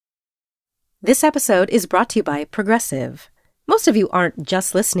This episode is brought to you by Progressive. Most of you aren't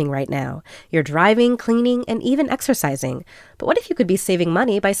just listening right now. You're driving, cleaning, and even exercising. But what if you could be saving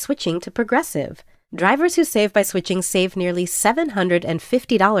money by switching to Progressive? Drivers who save by switching save nearly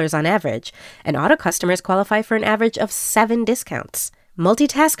 $750 on average, and auto customers qualify for an average of 7 discounts.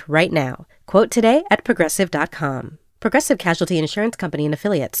 Multitask right now. Quote today at Progressive.com. Progressive Casualty Insurance Company and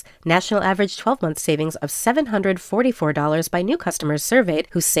Affiliates. National average 12-month savings of $744 by new customers surveyed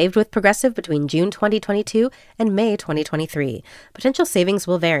who saved with Progressive between June 2022 and May 2023. Potential savings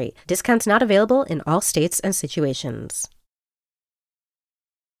will vary. Discounts not available in all states and situations.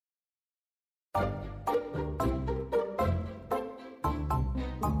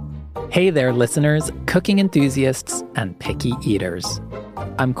 Hey there, listeners, cooking enthusiasts, and picky eaters.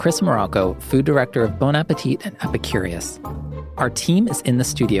 I'm Chris Morocco, food director of Bon Appetit and Epicurious. Our team is in the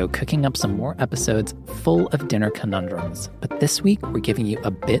studio cooking up some more episodes full of dinner conundrums, but this week we're giving you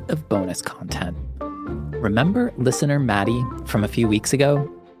a bit of bonus content. Remember listener Maddy from a few weeks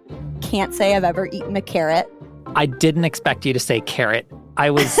ago? Can't say I've ever eaten a carrot. I didn't expect you to say carrot. I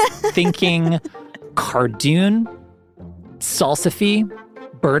was thinking cardoon, salsify,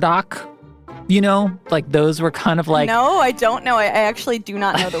 burdock. You know, like those were kind of like... No, I don't know. I actually do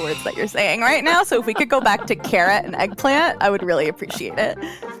not know the words that you're saying right now. So if we could go back to carrot and eggplant, I would really appreciate it.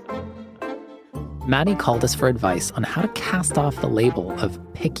 Maddy called us for advice on how to cast off the label of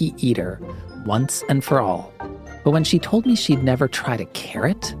picky eater once and for all. But when she told me she'd never tried a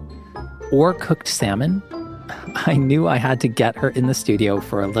carrot or cooked salmon, I knew I had to get her in the studio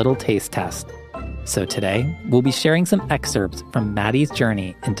for a little taste test. So today, we'll be sharing some excerpts from Maddy's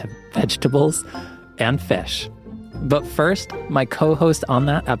journey into vegetables and fish. But first, my co-host on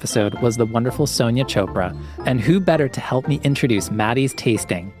that episode was the wonderful Sonia Chopra, and who better to help me introduce Maddy's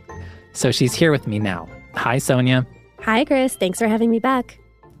tasting? So she's here with me now. Hi, Sonia. Hi, Chris. Thanks for having me back.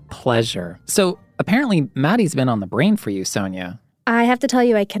 Pleasure. So apparently, Maddy's been on the brain for you, Sonia. I have to tell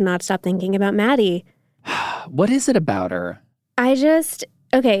you, I cannot stop thinking about Maddy. What is it about her?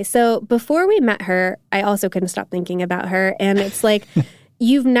 Okay, so before we met her, I also couldn't stop thinking about her. And it's like,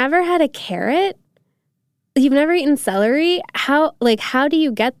 you've never had a carrot? You've never eaten celery? How do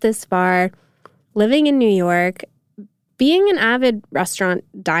you get this far living in New York, being an avid restaurant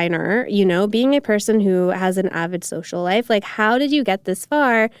diner, you know, being a person who has an avid social life? Like, how did you get this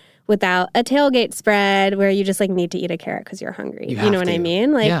far without a tailgate spread where you just, like, need to eat a carrot because you're hungry? You know what I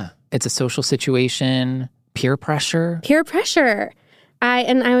mean? Like, yeah, it's a social situation, peer pressure. Peer pressure.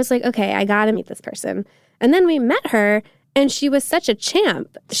 I was like, okay, I gotta meet this person. And then we met her, and she was such a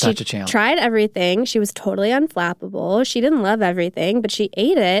champ. She tried everything. She was totally unflappable. She didn't love everything, but she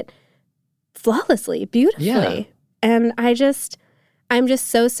ate it flawlessly, beautifully. Yeah. And I'm just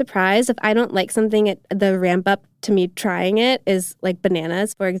so surprised. If I don't like something, the ramp up to me trying it is like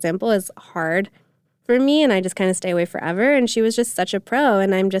bananas, for example, is hard for me, and I just kind of stay away forever. And she was just such a pro,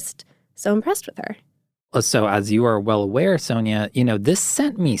 and I'm just so impressed with her. So as you are well aware, Sonia, you know, this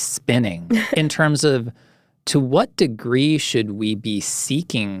sent me spinning in terms of to what degree should we be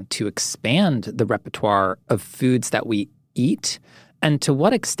seeking to expand the repertoire of foods that we eat? And to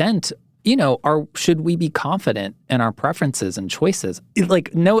what extent, you know, should we be confident in our preferences and choices?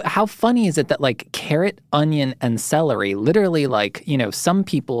 Like, no, how funny is it that like carrot, onion, and celery, literally like, you know, some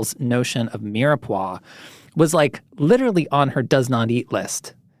people's notion of mirepoix was like literally on her does not eat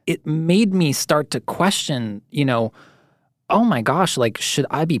list. It made me start to question, you know, oh my gosh, like, should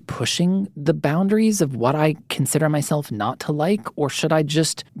I be pushing the boundaries of what I consider myself not to like, or should I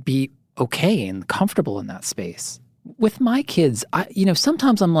just be okay and comfortable in that space? With my kids,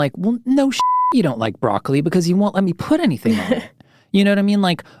 sometimes I'm like, well, no, you don't like broccoli because you won't let me put anything on it. You know what I mean?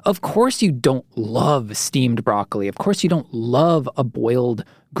 Like, of course you don't love steamed broccoli. Of course you don't love a boiled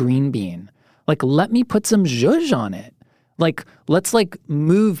green bean. Like, let me put some zhuzh on it. Like, let's like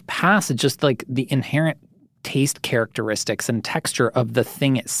move past just like the inherent taste characteristics and texture of the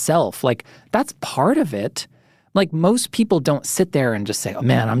thing itself. Like, that's part of it. Like, most people don't sit there and just say, oh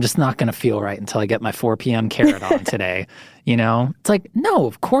man, I'm just not going to feel right until I get my 4 p.m. carrot on today. You know, it's like, no,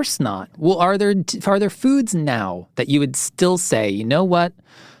 of course not. Well, are there foods now that you would still say, you know what?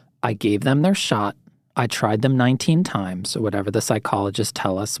 I gave them their shot. I tried them 19 times, or whatever the psychologists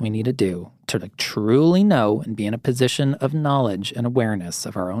tell us we need to do to like truly know and be in a position of knowledge and awareness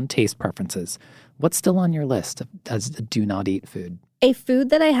of our own taste preferences. What's still on your list as a do not eat food? A food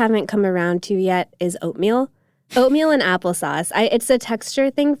that I haven't come around to yet is oatmeal. Oatmeal and applesauce. It's a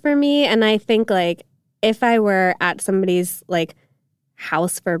texture thing for me, and I think like if I were at somebody's like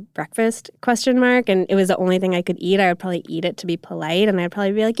house for breakfast, and it was the only thing I could eat, I would probably eat it to be polite, and I'd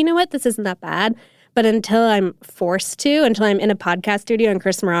probably be like, you know what, this isn't that bad. But until I'm forced to, until I'm in a podcast studio and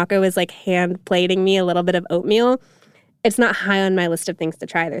Chris Morocco is like hand plating me a little bit of oatmeal, it's not high on my list of things to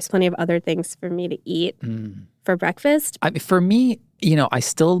try. There's plenty of other things for me to eat for breakfast. For me, I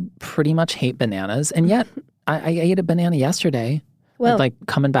still pretty much hate bananas. And yet I ate a banana yesterday. Well, like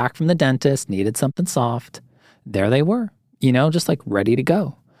coming back from the dentist, needed something soft. There they were, just like ready to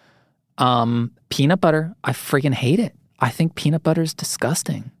go. Peanut butter, I freaking hate it. I think peanut butter is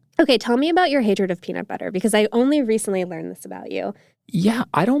disgusting. Okay, tell me about your hatred of peanut butter, because I only recently learned this about you. Yeah,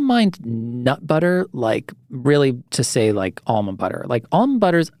 I don't mind nut butter, like really to say like almond butter. Like almond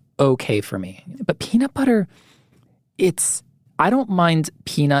butter's okay for me. But peanut butter, I don't mind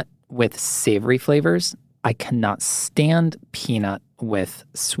peanut with savory flavors. I cannot stand peanut with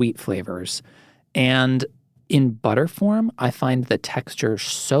sweet flavors. And in butter form, I find the texture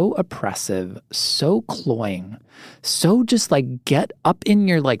so oppressive, so cloying, so just like get up in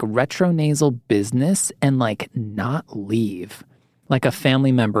your like retronasal business and like not leave. Like a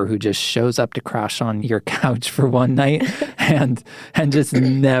family member who just shows up to crash on your couch for one night and just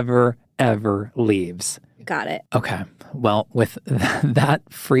never, ever leaves. Got it. Okay. Well, with that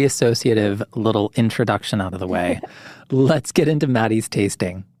free associative little introduction out of the way, let's get into Maddy's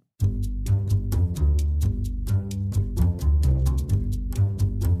tasting.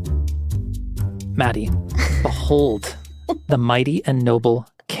 Maddy, behold the mighty and noble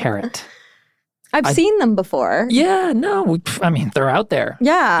carrot. I've seen them before. Yeah, no, they're out there.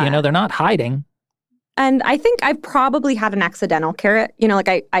 Yeah. They're not hiding. And I think I've probably had an accidental carrot.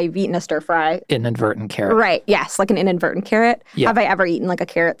 Like I've eaten a stir fry. Inadvertent carrot. Right, yes, like an inadvertent carrot. Yeah. Have I ever eaten like a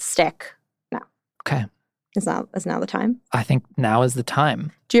carrot stick? No. Okay. Is now the time? I think now is the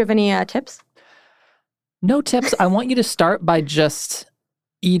time. Do you have any tips? No tips. I want you to start by just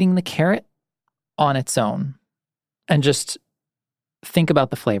eating the carrot on its own and just think about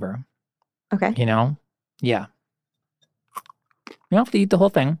the flavor. Okay. Yeah. You don't have to eat the whole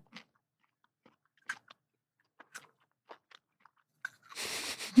thing.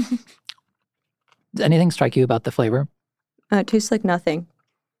 Does anything strike you about the flavor? It tastes like nothing.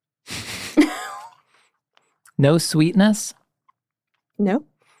 No sweetness? No.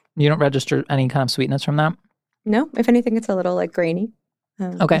 You don't register any kind of sweetness from that? No. If anything, it's a little like grainy.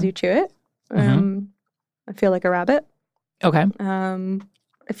 Okay. As you chew it. I feel like a rabbit. Okay.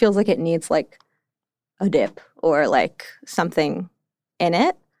 It feels like it needs like a dip or like something in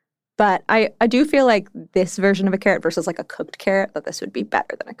it. But I do feel like this version of a carrot versus like a cooked carrot, that this would be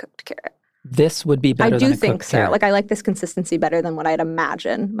better than a cooked carrot. This would be better than a cooked carrot? I do think so. Like I like this consistency better than what I'd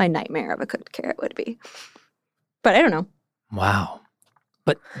imagine my nightmare of a cooked carrot would be. But I don't know. Wow.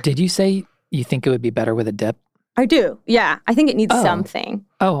 But did you say you think it would be better with a dip? I do. Yeah. I think it needs something.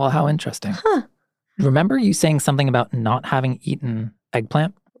 Oh, well, how interesting. Huh. Remember you saying something about not having eaten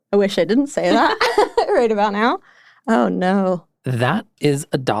eggplant? I wish I didn't say that right about now. Oh, no. That is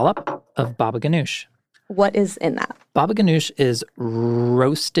a dollop of baba ganoush. What is in that? Baba ganoush is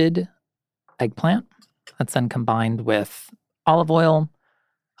roasted eggplant that's then combined with olive oil,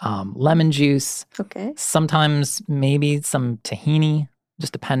 lemon juice. Okay. Sometimes maybe some tahini,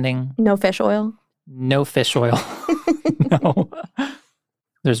 just depending. No fish oil? No fish oil. No.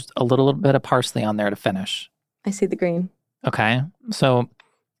 There's a little bit of parsley on there to finish. I see the green. Okay. So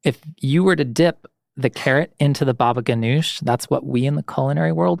if you were to dip the carrot into the baba ganoush, that's what we in the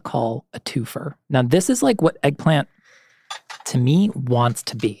culinary world call a twofer. Now, this is like what eggplant, to me, wants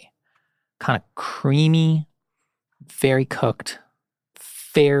to be. Kind of creamy, very cooked,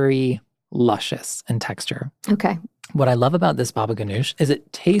 very luscious in texture. Okay. What I love about this baba ganoush is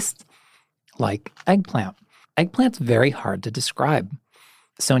it tastes like eggplant. Eggplant's very hard to describe.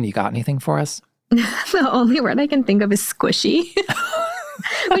 Sonia, you got anything for us? The only word I can think of is squishy,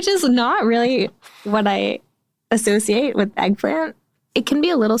 which is not really what I associate with eggplant. It can be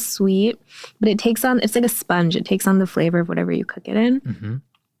a little sweet, but it's like a sponge. It takes on the flavor of whatever you cook it in,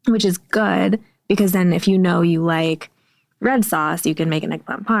 which is good because then if you know you like red sauce, you can make an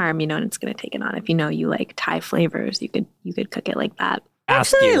eggplant parm, and it's going to take it on. If you know you like Thai flavors, you could cook it like that. I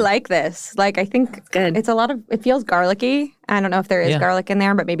actually like this. Like, I think it's good. It feels garlicky. I don't know if there is garlic in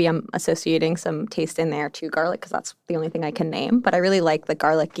there, but maybe I'm associating some taste in there to garlic because that's the only thing I can name. But I really like the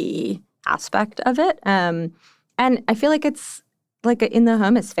garlicky aspect of it. And I feel like it's like in the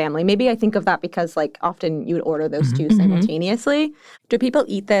hummus family. Maybe I think of that because like often you would order those two simultaneously. Do people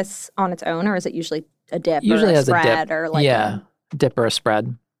eat this on its own or is it usually a dip or a spread or like dip or a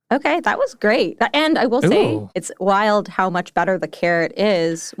spread? Okay, that was great. And I will say it's wild how much better the carrot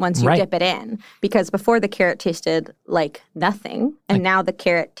is once you dip it in. Because before the carrot tasted like nothing, and now the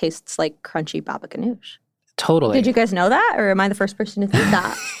carrot tastes like crunchy baba ganoush. Totally. Did you guys know that, or am I the first person to think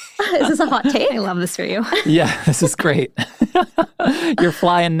that? Is this a hot take? I love this for you. Yeah, this is great. You're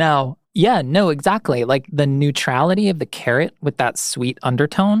flying now. Yeah, no, exactly. Like the neutrality of the carrot with that sweet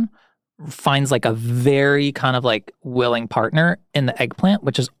undertone finds like a very kind of like willing partner in the eggplant,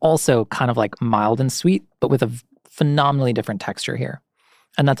 which is also kind of like mild and sweet, but with a phenomenally different texture here.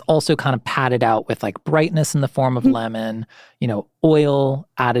 And that's also kind of padded out with like brightness in the form of lemon, oil,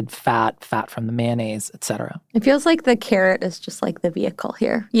 added fat from the mayonnaise, etc. It feels like the carrot is just like the vehicle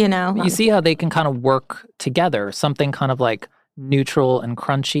here, You see how they can kind of work together, something kind of like neutral and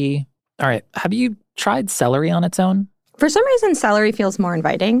crunchy. All right, have you tried celery on its own? For some reason, celery feels more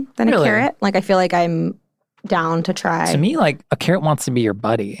inviting than a carrot. Like, I feel like I'm down to try. To me, like, a carrot wants to be your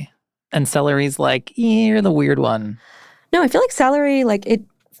buddy. And celery's like, you're the weird one. No, I feel like celery, like,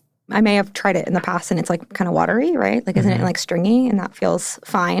 I may have tried it in the past and it's like kind of watery, right? Like, isn't it like stringy? And that feels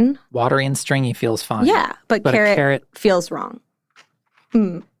fine. Watery and stringy feels fine. Yeah, but carrot feels wrong.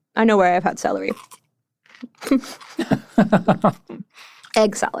 I know where I've had celery.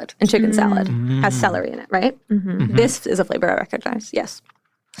 Egg salad and chicken salad has celery in it, right? This is a flavor I recognize. Yes.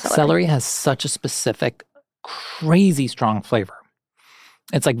 Celery has such a specific, crazy strong flavor.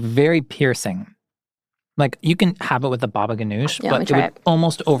 It's like very piercing. Like you can have it with a baba ganoush, but it would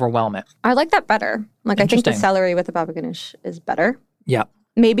almost overwhelm it. I like that better. Like I think the celery with the baba ganoush is better. Yeah.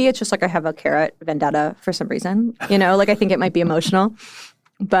 Maybe it's just like I have a carrot vendetta for some reason. Like I think it might be emotional.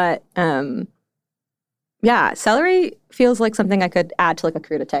 But yeah, celery feels like something I could add to like a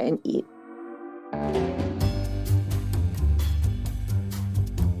crudité and eat.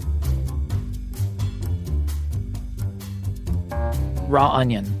 Raw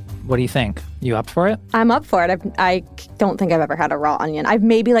onion. What do you think? You up for it? I'm up for it. I don't think I've ever had a raw onion. I've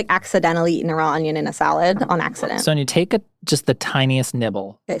maybe like accidentally eaten a raw onion in a salad on accident. So when you take just the tiniest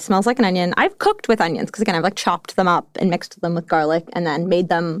nibble. It smells like an onion. I've cooked with onions because again, I've like chopped them up and mixed them with garlic and then made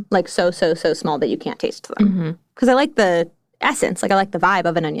them like so small that you can't taste them. Because I like the essence. Like I like the vibe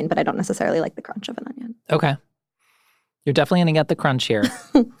of an onion, but I don't necessarily like the crunch of an onion. Okay. You're definitely going to get the crunch here.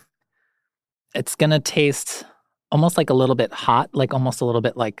 It's going to taste almost like a little bit hot, like almost a little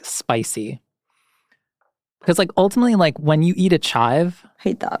bit like spicy. Because like ultimately, like when you eat a chive,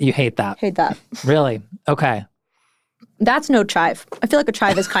 hate that. You hate that. Hate that. Really? Okay. That's no chive. I feel like a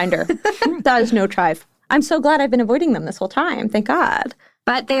chive is kinder. That is no chive. I'm so glad I've been avoiding them this whole time. Thank God.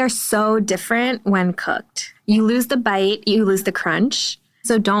 But they are so different when cooked. You lose the bite, you lose the crunch.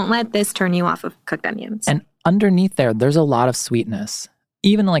 So don't let this turn you off of cooked onions. And underneath there's a lot of sweetness.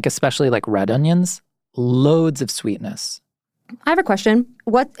 Even like especially like red onions. Loads of sweetness. I have a question.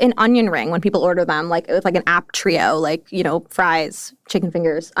 What's an onion ring when people order them, like with like an app trio, like, fries, chicken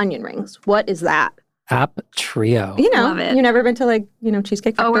fingers, onion rings? What is that? App trio. Love it. You've never been to like,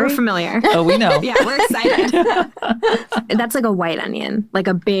 Cheesecake Factory? Oh, we're familiar. Oh, we know. Yeah, we're excited. That's like a white onion, like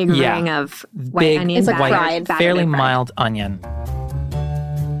a big ring of white onion. It's like fried. Fairly mild onion.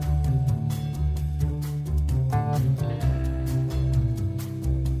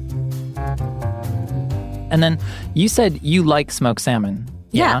 And then you said you like smoked salmon.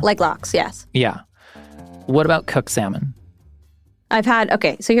 Yeah, like lox, yes. Yeah. What about cooked salmon? I've had,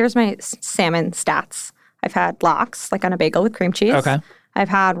 so here's my salmon stats. I've had lox, like on a bagel with cream cheese. Okay. I've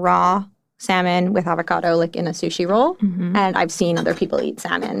had raw salmon with avocado, like in a sushi roll. And I've seen other people eat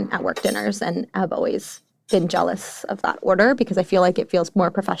salmon at work dinners and I've always been jealous of that order because I feel like it feels more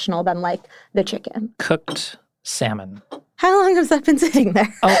professional than like the chicken. Cooked salmon. How long has that been sitting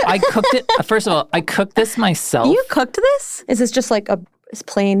there? Oh, I cooked it. First of all, I cooked this myself. You cooked this? Is this just like a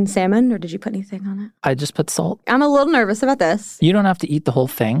plain salmon or did you put anything on it? I just put salt. I'm a little nervous about this. You don't have to eat the whole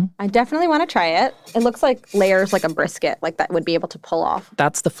thing. I definitely want to try it. It looks like layers like a brisket, like that would be able to pull off.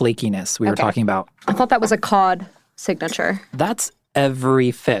 That's the flakiness we were talking about. I thought that was a cod signature. That's every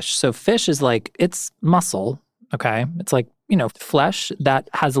fish. So fish is like, it's muscle, okay? It's like, flesh that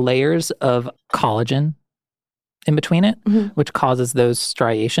has layers of collagen in between it, which causes those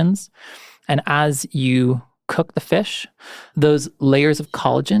striations. And as you cook the fish, those layers of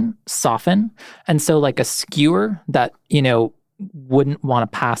collagen soften. And so like a skewer that, wouldn't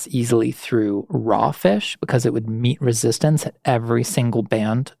want to pass easily through raw fish because it would meet resistance at every single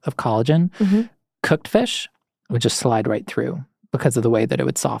band of collagen, cooked fish would just slide right through because of the way that it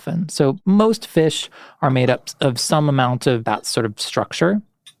would soften. So most fish are made up of some amount of that sort of structure.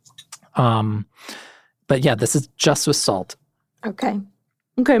 But yeah, this is just with salt. Okay.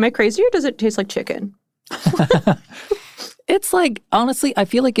 Am I crazy or does it taste like chicken? It's like, honestly, I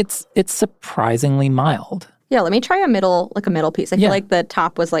feel like it's surprisingly mild. Yeah, let me try a middle piece. I feel like the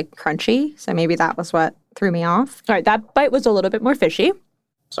top was like crunchy, so maybe that was what threw me off. All right, that bite was a little bit more fishy.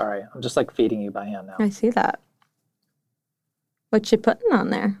 Sorry, I'm just like feeding you by hand now. I see that. What you putting on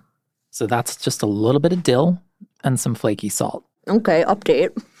there? So that's just a little bit of dill and some flaky salt. Okay, update.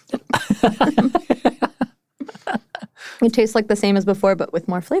 It tastes like the same as before, but with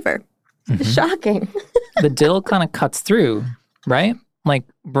more flavor. Mm-hmm. Shocking. The dill kind of cuts through, right? Like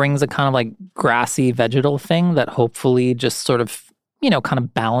brings a kind of like grassy vegetal thing that hopefully just sort of, kind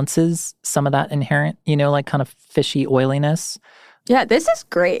of balances some of that inherent, like kind of fishy oiliness. Yeah, this is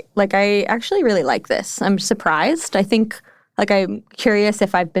great. Like, I actually really like this. I'm surprised. I think, I'm curious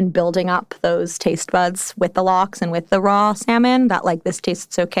if I've been building up those taste buds with the lox and with the raw salmon, that, this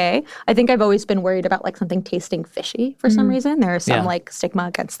tastes okay. I think I've always been worried about, something tasting fishy for some reason. There's some, stigma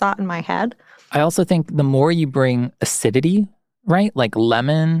against that in my head. I also think the more you bring acidity, right, like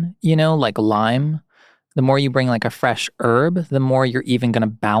lemon, like lime, the more you bring, a fresh herb, the more you're even going to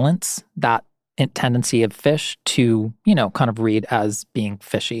balance that tendency of fish to, kind of read as being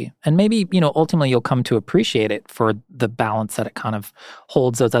fishy. And maybe, ultimately you'll come to appreciate it for the balance that it kind of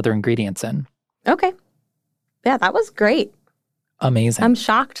holds those other ingredients in. Okay. Yeah, that was great. Amazing. I'm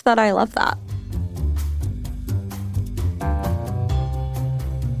shocked that I love that.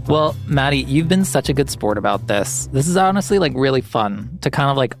 Well, Maddy, you've been such a good sport about this. This is honestly really fun to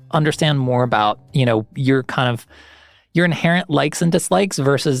kind of understand more about, your inherent likes and dislikes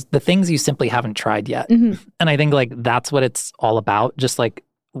versus the things you simply haven't tried yet. Mm-hmm. And I think that's what it's all about, just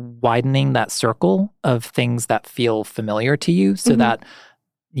widening that circle of things that feel familiar to you so that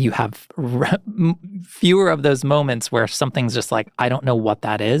you have fewer of those moments where something's just I don't know what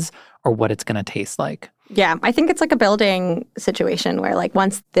that is or what it's going to taste like. Yeah, I think it's a building situation where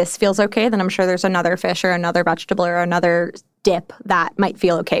once this feels okay, then I'm sure there's another fish or another vegetable or another dip that might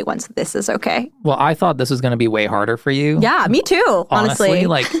feel okay once this is okay. Well, I thought this was going to be way harder for you. Yeah, me too, honestly.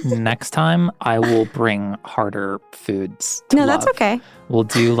 Next time I will bring harder foods to No, love. That's okay. We'll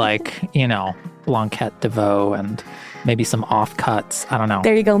do blanquette de veau and maybe some offcuts. I don't know.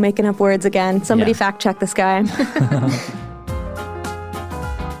 There you go, making up words again. Somebody fact check this guy.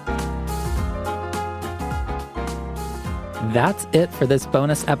 That's it for this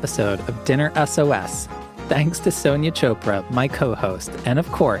bonus episode of Dinner SOS. Thanks to Sonia Chopra, my co-host, and of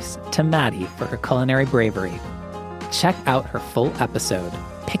course, to Maddy for her culinary bravery. Check out her full episode,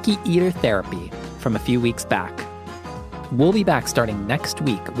 Picky Eater Therapy, from a few weeks back. We'll be back starting next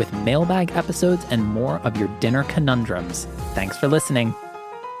week with mailbag episodes and more of your dinner conundrums. Thanks for listening.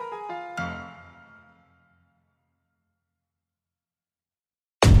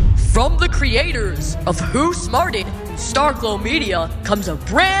 From the creators of Who Smarted, Starglow Media, comes a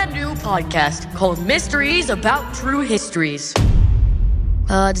brand new podcast called Mysteries About True Histories.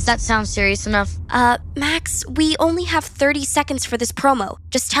 Does that sound serious enough? Max, we only have 30 seconds for this promo.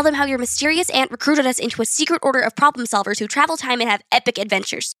 Just tell them how your mysterious aunt recruited us into a secret order of problem solvers who travel time and have epic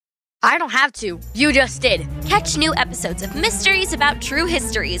adventures. I don't have to. You just did. Catch new episodes of Mysteries About True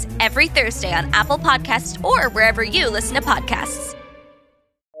Histories every Thursday on Apple Podcasts or wherever you listen to podcasts.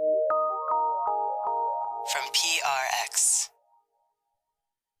 From PRX.